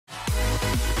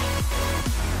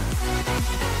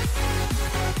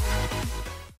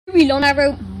Long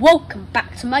Arrow, welcome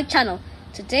back to my channel.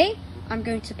 Today I'm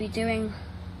going to be doing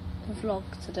a vlog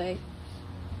today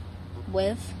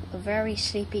with a very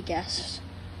sleepy guest.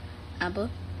 Amber,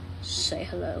 say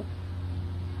hello.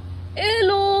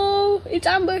 Hello, it's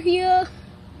Amber here.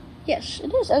 Yes,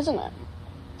 it is, isn't it?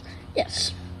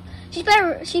 Yes. She's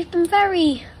been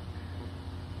very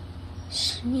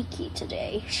sneaky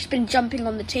today. She's been jumping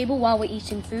on the table while we're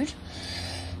eating food.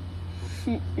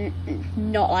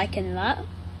 Not liking that.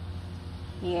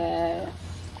 Yeah,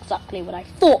 exactly what I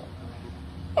thought.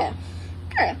 Yeah,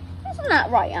 isn't that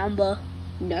right, Amber?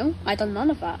 No, I done none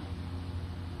of that.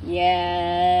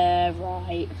 Yeah,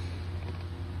 right.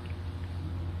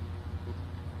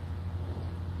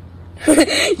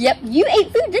 Yep, you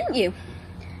ate food, didn't you?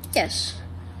 Yes,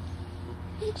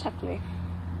 exactly.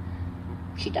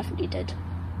 She definitely did.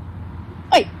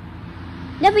 Oi,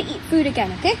 never eat food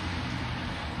again, okay?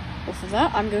 Well, for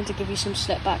that, I'm going to give you some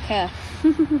slit back hair.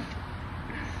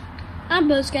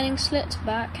 Amber's getting slit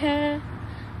back hair.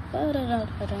 Amber,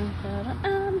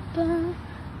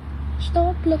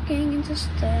 stop looking into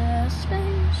space.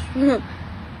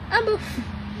 Amber,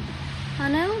 I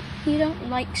know you don't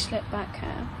like slit back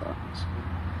hair, but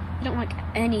you don't like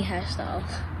any hairstyle.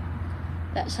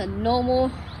 That's a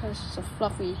normal, that's a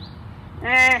fluffy.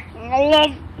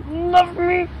 Love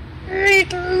me,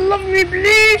 please, love me,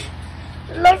 please.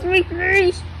 Love me,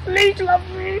 please. Please love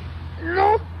me.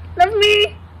 No, love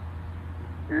me.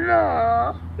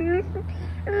 No.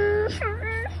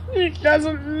 He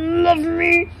doesn't love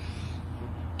me.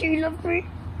 Do you love me?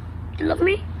 Do you love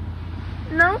me?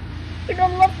 No? You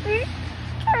don't love me?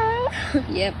 Oh.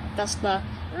 Yep, that's the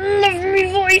love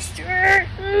me voice.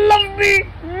 Love me.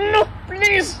 No,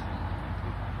 please.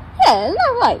 Yeah, isn't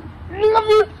that right? Love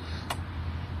you.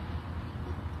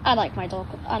 I like my dog.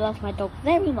 I love my dog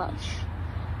very much.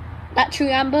 That true,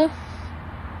 Amber?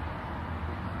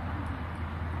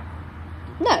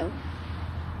 No.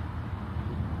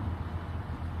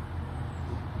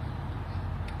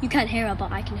 You can't hear her,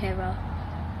 but I can hear her.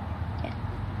 Yeah.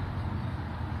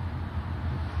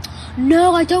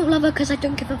 No, I don't love her because I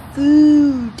don't give her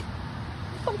food.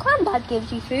 But Granddad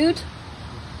gives you food.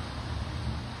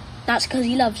 That's because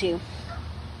he loves you.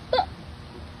 But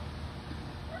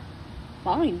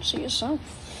fine, see yourself.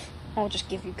 I'll just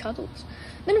give you cuddles.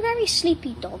 Been a very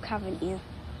sleepy dog, haven't you?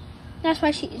 That's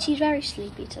why she's very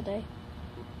sleepy today.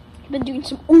 You've been doing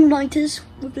some all-nighters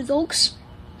with the dogs.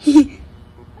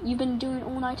 You've been doing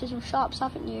all-nighters with Sharps,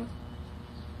 haven't you?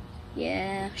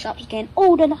 Yeah, Sharps is getting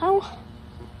older now.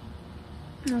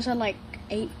 It was her like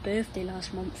 8th birthday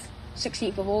last month.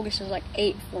 16th of August is like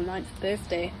 8th or 9th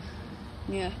birthday.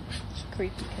 Yeah, it's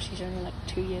creepy because she's only like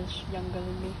 2 years younger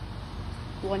than me.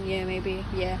 1 year maybe,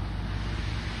 yeah.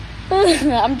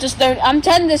 I'm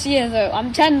 10 this year though.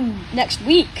 I'm 10 next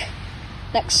week.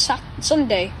 Next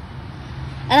Sunday.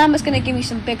 And Amber's gonna give me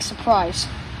some big surprise.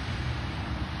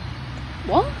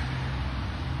 What?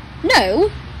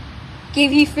 No.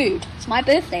 Give you food. It's my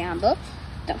birthday, Amber.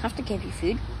 Don't have to give you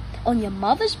food. On your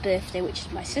mother's birthday, which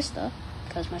is my sister,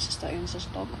 because my sister owns this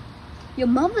dog. On your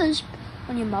mother's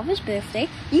birthday,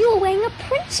 you were wearing a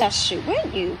princess suit,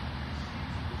 weren't you?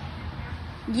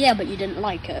 Yeah, but you didn't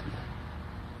like it.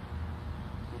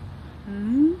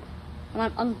 And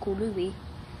I'm Uncle Louie.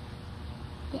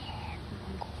 Yeah,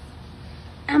 Uncle.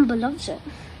 Amber loves it.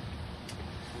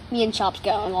 Me and Sharps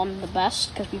get along the best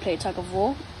because we play tug of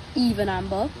war. Even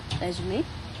Amber, there's me.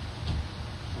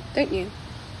 Don't you?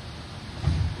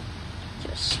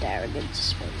 Just staring into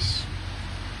space.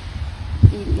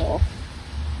 No.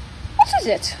 What is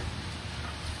it?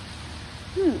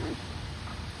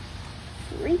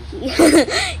 Freaky.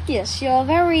 Yes, you're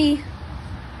very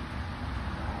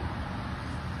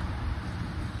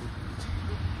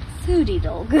foodie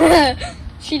dog.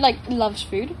 She loves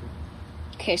food.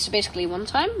 Okay, so basically one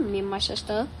time, me and my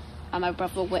sister and my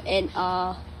brother were in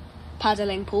a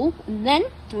paddling pool, and then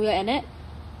we were in it.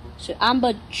 So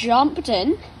Amber jumped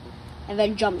in and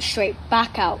then jumped straight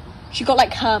back out. She got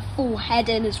like her full head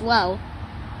in as well.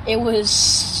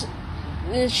 She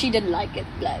didn't like it.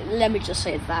 Let me just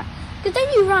say that. Because then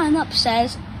you ran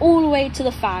upstairs all the way to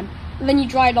the fan, and then you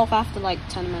dried off after like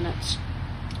 10 minutes.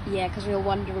 Yeah, because we were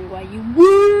wondering where you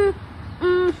were.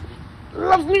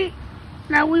 Love me?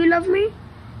 Now will you love me?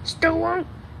 Still won't?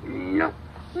 No.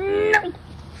 No.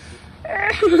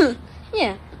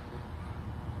 Yeah.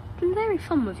 Been very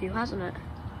fun with you, hasn't it?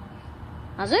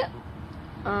 Has it?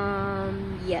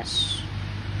 Yes.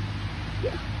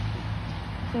 Yeah.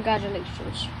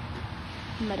 Congratulations.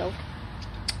 Medal.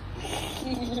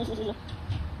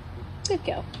 Good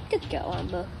girl. Good girl,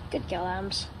 Amber. Good girl,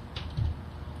 Ams.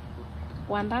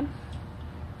 Wham bam.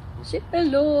 Say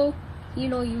hello.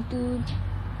 Hello YouTube.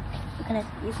 You're gonna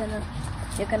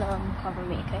cover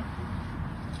me, okay?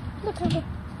 Look, cover.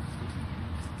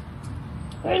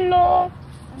 Hello,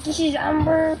 this is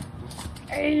Amber.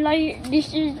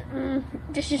 This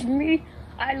is me.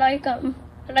 I like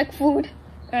food,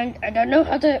 and I don't know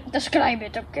how to describe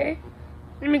it. Okay,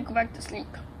 let me go back to sleep.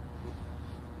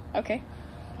 Okay,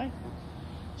 fine.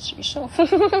 See yourself.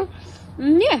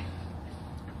 Yeah.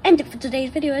 End it for today's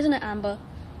video, isn't it, Amber?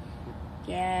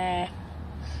 Yeah.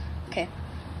 Okay.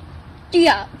 Do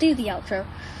the outro.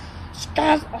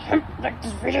 Guys, I hope you like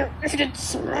this video. If you did,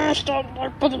 smash that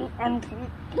like button and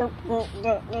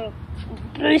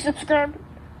please subscribe.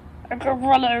 And go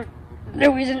follow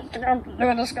Louie's Instagram,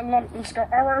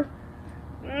 Louie_Arrow.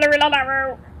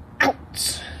 Louie_Arrow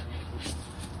out.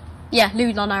 Yeah,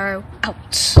 Louie_Arrow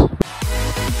out.